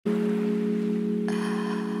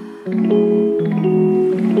What's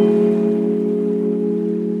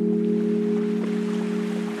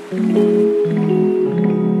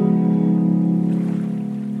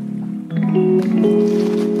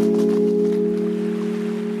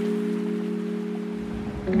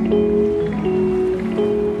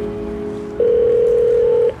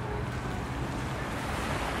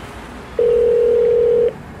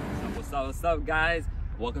up guys,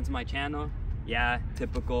 welcome to my channel. Yeah,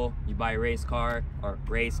 typical, you buy a race car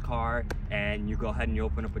and you go ahead and you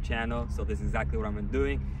open up a channel. So this is exactly what I'm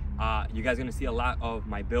doing. You guys are gonna see a lot of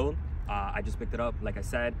my build. I just picked it up, like I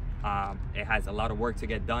said. It has a lot of work to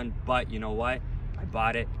get done, but you know what, I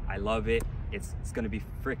bought it, I love it. It's gonna be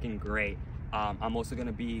freaking great. I'm also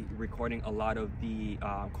gonna be recording a lot of the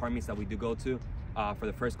car meets that we do go to. For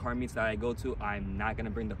the first car meets that I go to, I'm not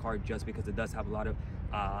gonna bring the car just because it does have a lot of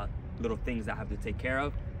little things I have to take care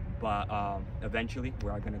of. But eventually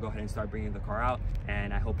we're gonna go ahead and start bringing the car out,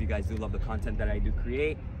 and I hope you guys do love the content that I do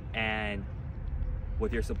create, and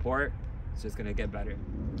with your support it's just gonna get better.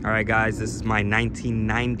 All right guys, this is my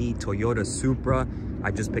 1990 Toyota Supra.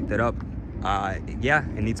 I just picked it up. Yeah,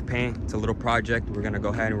 it needs paint. It's a little project. We're gonna go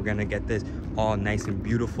ahead and we're gonna get this all nice and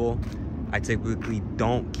beautiful. I typically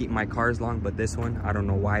don't keep my cars long, but this one, I don't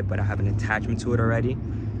know why, but I have an attachment to it already.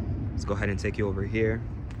 Let's go ahead and take you over here.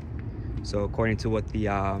 So according to what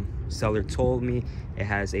the seller told me, it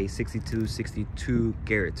has a 62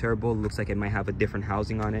 Garrett turbo. Looks like it might have a different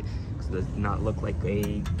housing on it, because it does not look like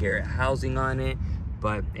a Garrett housing on it,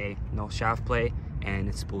 but hey, no shaft play, and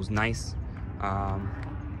it spools nice.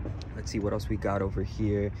 Let's see what else we got over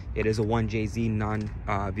here. It is a 1JZ non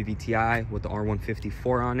VVTi with the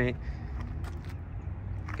R154 on it.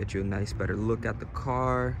 Get you a nice better look at the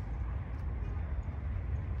car.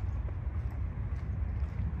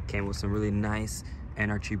 Came with some really nice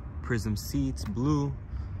NRG prism seats, blue.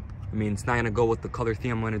 I mean, it's not gonna go with the color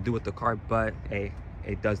theme I'm gonna do with the car, but hey,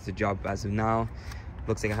 it does the job as of now.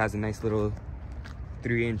 Looks like it has a nice little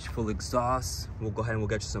 3-inch full exhaust. We'll go ahead and we'll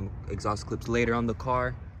get you some exhaust clips later on the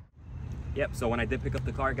car. Yep, so when I did pick up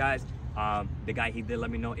the car, guys, the guy, he did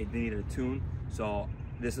let me know it needed a tune. So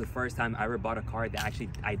this is the first time I ever bought a car that actually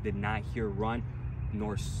I did not hear run,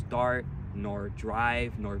 nor start, nor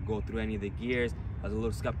drive, nor go through any of the gears. I was a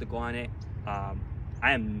little skeptical on it. I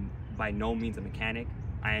am by no means a mechanic.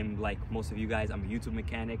 I am like most of you guys, I'm a YouTube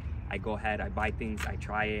mechanic. I go ahead, I buy things, I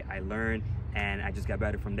try it, I learn, and I just got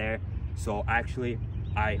better from there. So actually,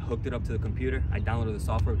 I hooked it up to the computer. I downloaded the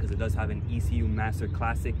software because it does have an ECU Master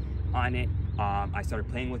Classic on it. I started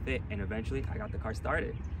playing with it, and eventually I got the car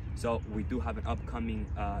started. So we do have an upcoming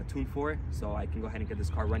tune for it, so I can go ahead and get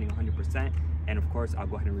this car running 100%. And of course, I'll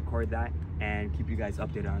go ahead and record that and keep you guys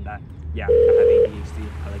updated on that. Yeah, I have ADHD.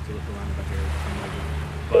 I like to look around if I hear something like that.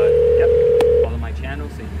 But yep, follow my channel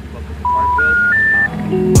so you can